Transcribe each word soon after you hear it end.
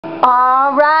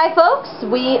Alright folks,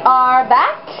 we are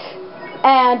back,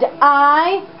 and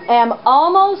I am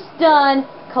almost done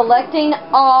collecting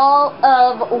all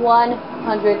of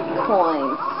 100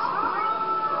 coins.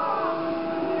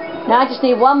 Now I just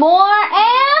need one more,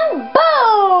 and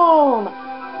boom!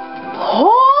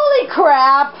 Holy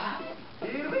crap!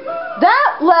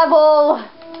 That level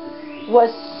was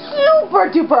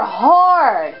super duper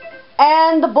hard!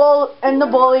 And the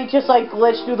bully just like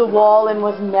glitched through the wall and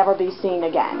was never be seen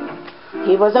again.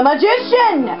 He was a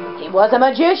magician! He was a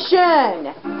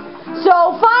magician!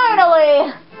 So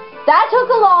finally, that took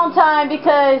a long time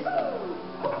because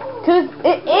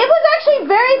it was actually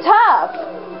very tough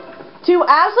to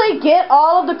actually get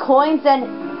all of the coins and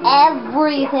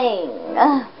everything.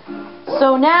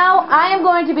 So now I am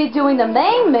going to be doing the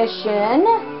main mission.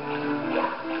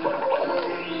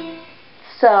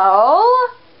 So,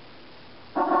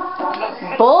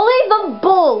 bully the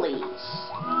bullies.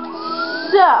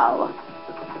 So,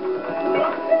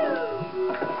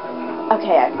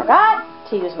 okay, I forgot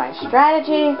to use my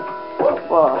strategy.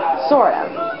 Well, sort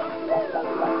of.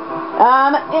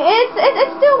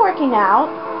 It's still working out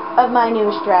of my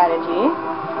new strategy.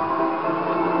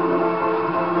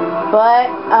 But,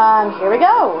 here we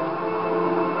go.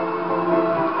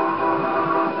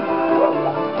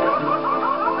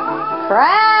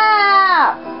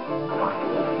 Crap!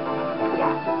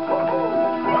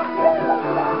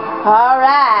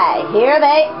 Alright, here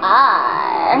they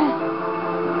are.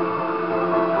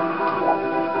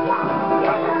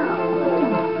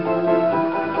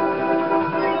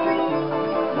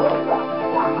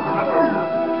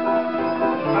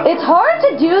 It's hard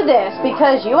to do this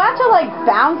because you have to like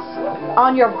bounce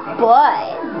on your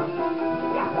butt.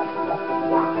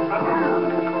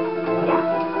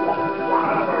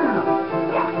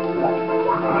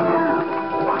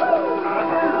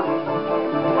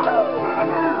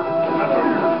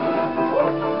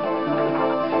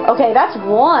 Okay, that's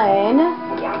one.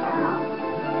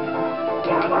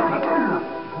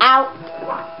 Out.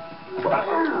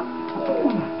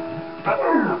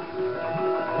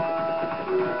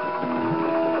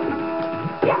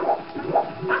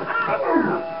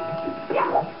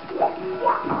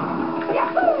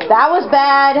 That was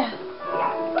bad.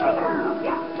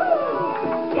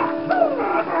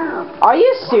 Are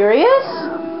you serious?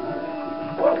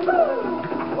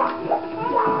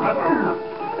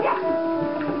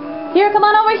 Here, come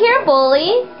on over here,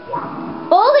 bully.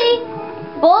 Bully!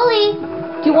 Bully!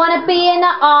 Do you want to be in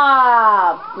the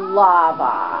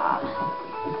lava?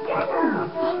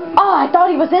 Oh, I thought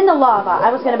he was in the lava. I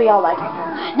was going to be all like,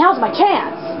 now's my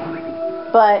chance.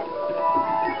 But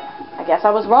I guess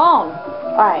I was wrong.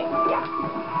 Alright.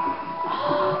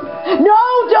 No,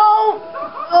 don't!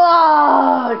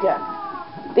 Ugh.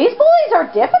 These bullies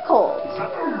are difficult.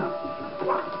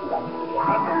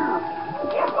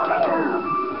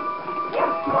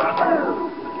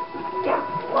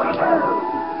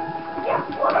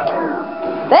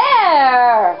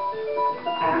 There!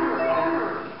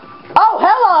 Oh,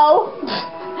 hello!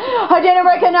 I didn't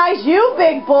recognize you,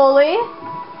 big bully.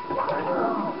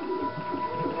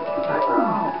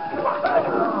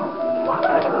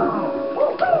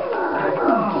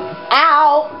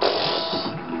 Ow!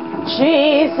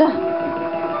 Jeez.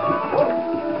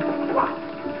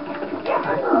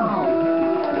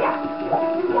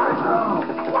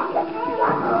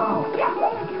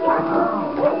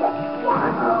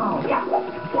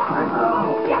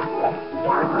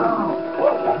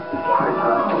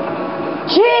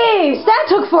 Jeez, that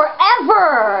took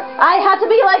forever! I had to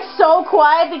be like so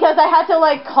quiet because I had to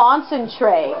like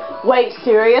concentrate. Wait,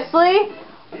 seriously?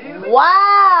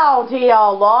 Wow,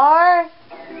 DLR.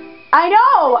 I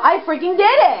know, I freaking did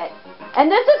it.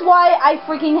 And this is why I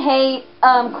freaking hate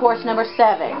course number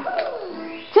 7.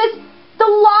 Cause the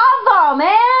lava,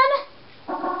 man!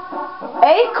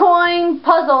 8 coin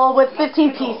puzzle with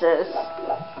 15 pieces.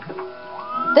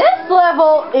 This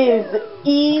level is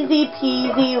easy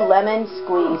peasy lemon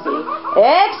squeezy.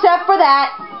 Except for that.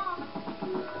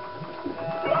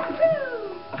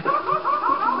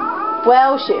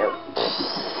 Well, shoot.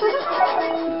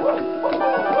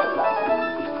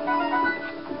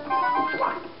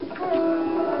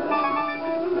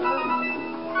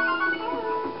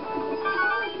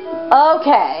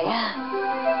 Okay.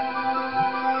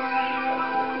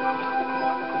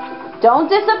 Don't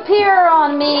disappear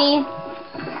on me.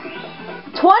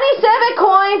 27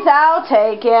 coins, I'll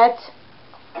take it.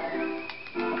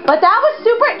 But that was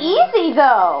super easy,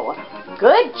 though.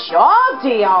 Good job,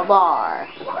 DLR.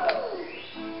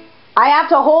 I have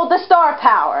to hold the star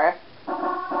power.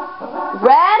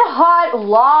 Red hot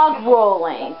log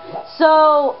rolling.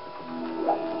 So,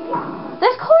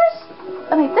 this course,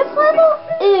 this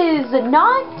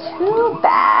not too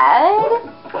bad.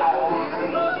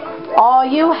 All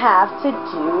you have to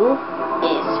do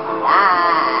is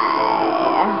fly.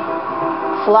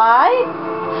 Fly,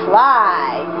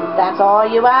 fly. That's all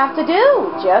you have to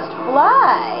do. Just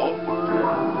fly.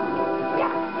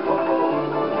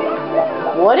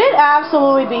 Would it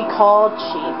absolutely be called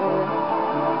cheating?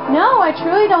 No, I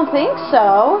truly don't think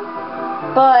so.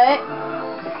 But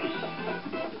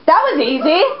that was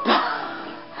easy.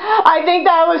 I think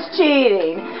that was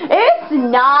cheating. It's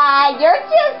not. You're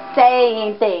just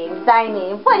saying things. I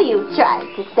mean, what are you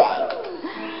trying to say?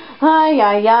 Ay,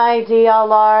 ay, ay,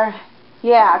 DLR.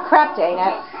 Yeah, crap, ain't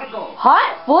it?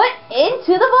 Hot foot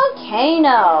into the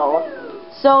volcano.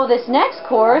 So this next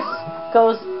course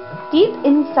goes deep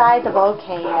inside the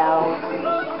volcano.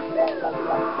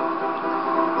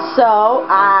 So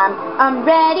I'm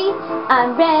ready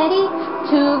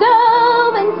to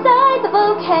go inside the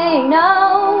volcano.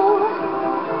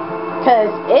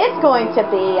 'Cause it's going to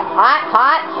be hot,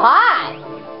 hot, hot.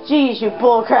 Jeez, you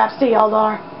bullcrap,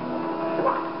 DLR.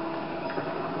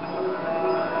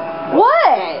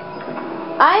 What?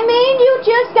 I mean, you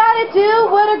just gotta do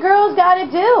what a girl's gotta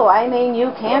do. I mean,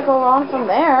 you can't go wrong from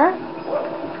there.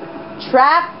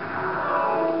 Trap.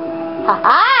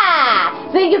 Ha-ha!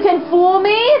 Think you can fool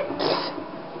me?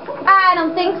 I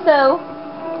don't think so.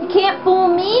 You can't fool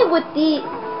me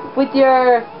with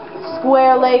your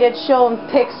square-legged showing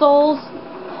pixels.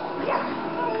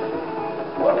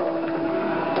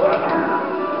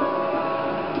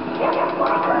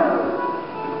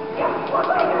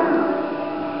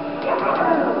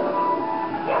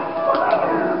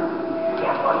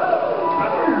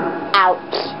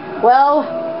 Ouch. Well,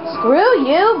 screw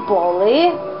you,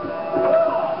 bully.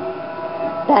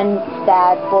 Then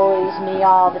Dad bullies me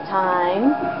all the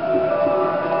time.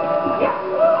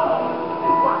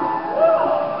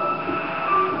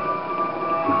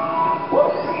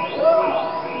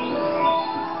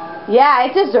 Yeah, I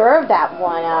deserve that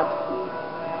one up.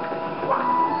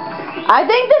 I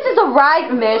think this is the right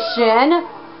mission.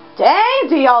 Dang,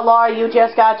 DLR, you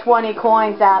just got 20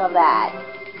 coins out of that.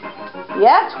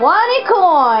 Yep, 20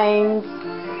 coins.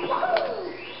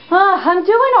 I'm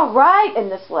doing alright in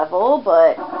this level,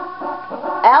 but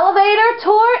elevator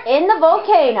tour in the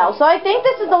volcano. So I think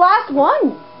this is the last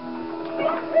one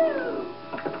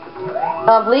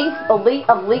of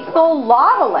Lethal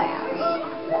Lava Lands.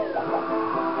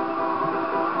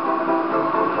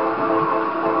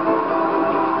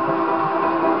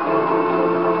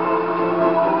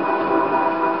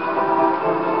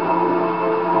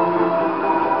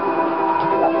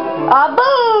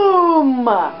 Boom!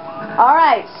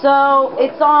 Alright, so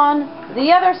it's on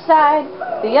the other side.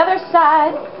 The other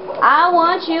side. I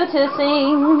want you to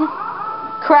sing.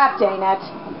 Crap, dang it.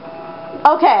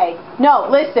 Okay, no,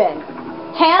 listen.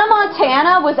 Hannah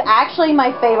Montana was actually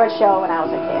my favorite show when I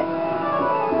was a kid.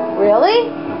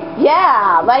 Really?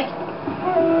 Yeah, like,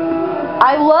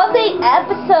 I love the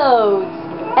episodes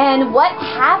and what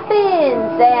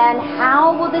happens and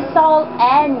how will this all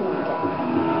end.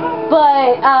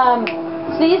 But,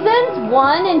 seasons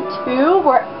 1 and 2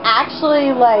 were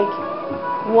actually, like,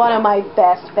 one of my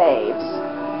best faves.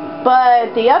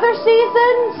 But the other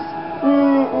seasons,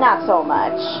 not so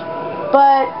much.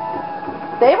 But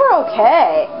they were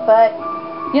okay. But,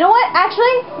 you know what?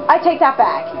 Actually, I take that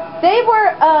back. They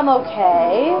were,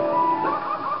 okay.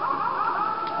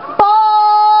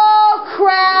 Oh,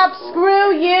 crap!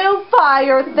 Screw you,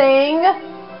 fire thing!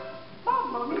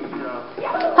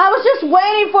 I was just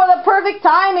waiting for the perfect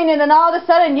timing, and then all of a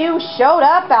sudden you showed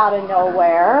up out of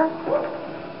nowhere.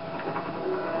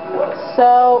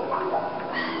 So,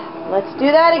 let's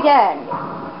do that again.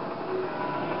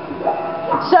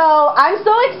 So, I'm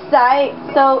so excited.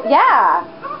 So, yeah.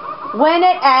 When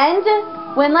it ends,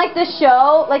 when, like, the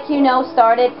show, like, you know,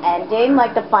 started ending,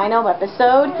 like, the final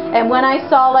episode, and when I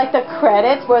saw, like, the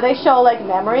credits where they show, like,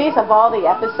 memories of all the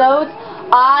episodes,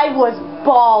 I was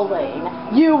bawling.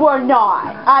 You were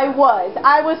not. I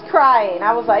was crying.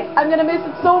 I was like, I'm gonna miss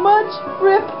it so much.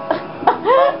 Rip.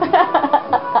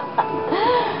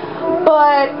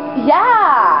 But,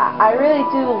 yeah, I really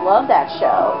do love that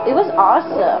show. It was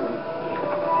awesome.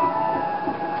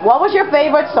 What was your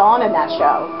favorite song in that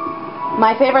show?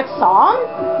 My favorite song?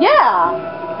 Yeah.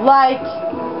 Like,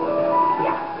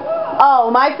 oh,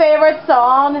 my favorite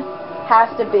song has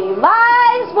to be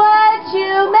Life's What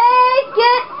You Make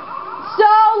It, so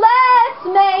let's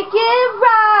make it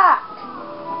rock.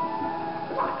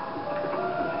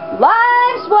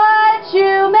 Life's what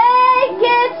you make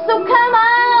it, so come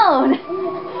on.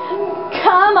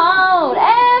 Come on,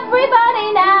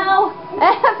 everybody now.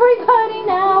 Everybody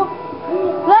now.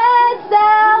 Let's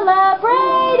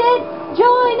celebrate it.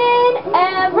 Join in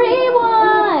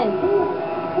everyone.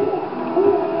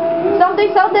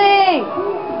 Something, something.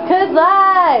 'Cause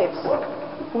life's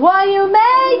what you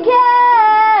make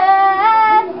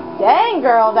it. Dang,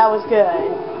 girl, that was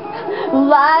good.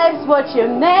 Life's what you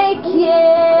make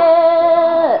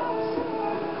it.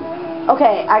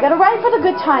 Okay, I gotta write for the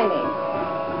good timing.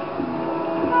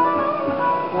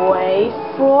 Wait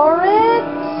for it.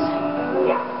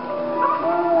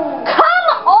 Come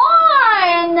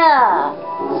on!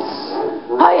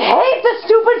 I hate the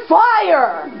stupid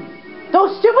fire!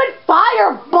 Those stupid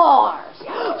fire bars!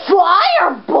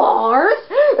 Fire bars?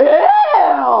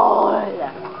 Ew!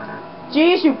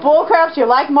 Geez, you bullcraps, you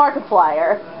like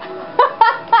Markiplier.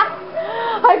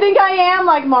 I think I am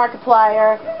like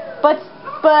Markiplier. But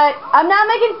I'm not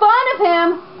making fun of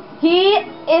him. He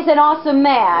is an awesome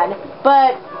man.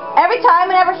 But every time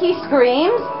whenever he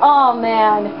screams, oh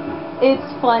man, it's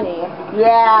funny.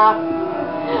 Yeah.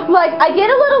 Like, I get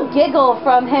a little giggle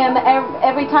from him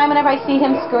every time whenever I see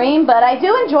him scream, but I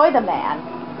do enjoy the man.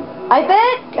 I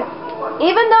bet,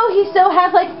 even though he still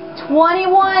has like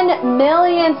 21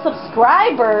 million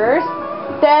subscribers,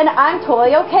 then I'm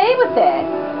totally okay with it.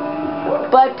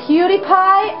 But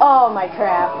PewDiePie, oh my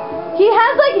crap. He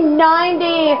has like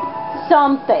 90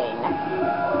 something.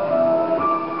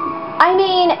 I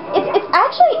mean, it's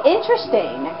actually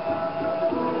interesting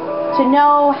to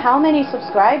know how many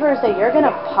subscribers that you're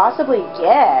gonna possibly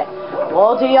get.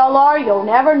 Well, DLR, you'll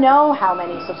never know how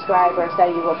many subscribers that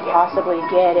you will possibly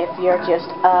get if you're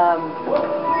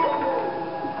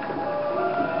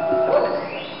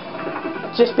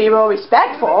just be real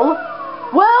respectful.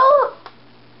 Well,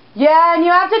 yeah, and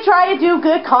you have to try to do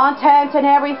good content and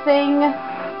everything.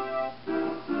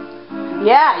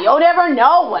 Yeah, you'll never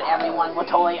know what everyone will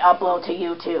totally upload to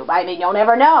YouTube. I mean, you'll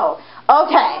never know.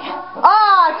 Okay.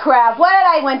 Ah, crap. What did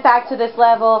I went back to this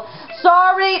level?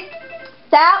 Sorry.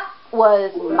 That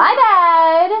was my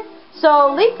bad.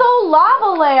 So, Lethal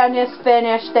Lava Land is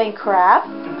finished, thank crap.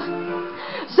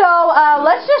 So,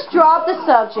 let's just drop the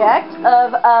subject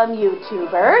of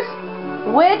YouTubers,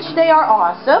 which they are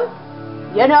awesome.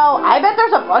 You know, I bet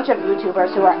there's a bunch of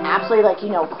YouTubers who are absolutely, like, you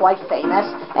know, quite famous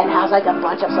and has, like, a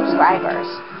bunch of subscribers.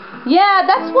 Yeah,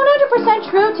 that's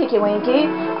 100% true, Tiki Winky.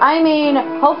 I mean,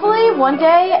 hopefully one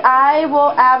day I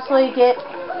will absolutely get...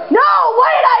 No!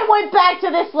 Why did I went back to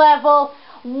this level?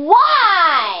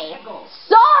 Why?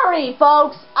 Sorry,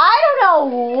 folks. I don't know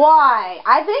why.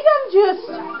 I think I'm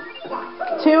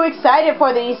just too excited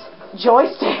for these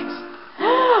joysticks.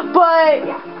 But,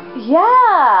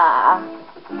 yeah...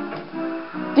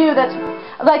 Dude, that's,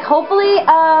 like, hopefully,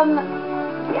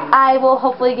 I will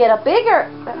hopefully get a bigger,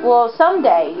 well,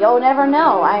 someday, you'll never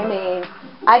know. I mean,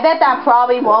 I bet that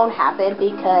probably won't happen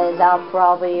because I'll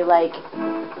probably, like,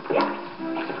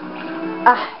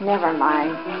 never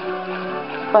mind.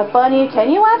 But, Bunny, can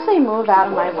you actually move out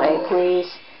of my way,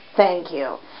 please? Thank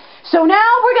you. So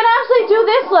now we're going to actually do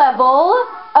this level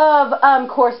of,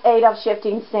 Course 8 of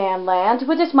Shifting Sandland,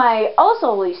 which is my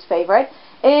also least favorite.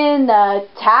 In the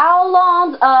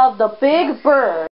Talons of the Big Bird.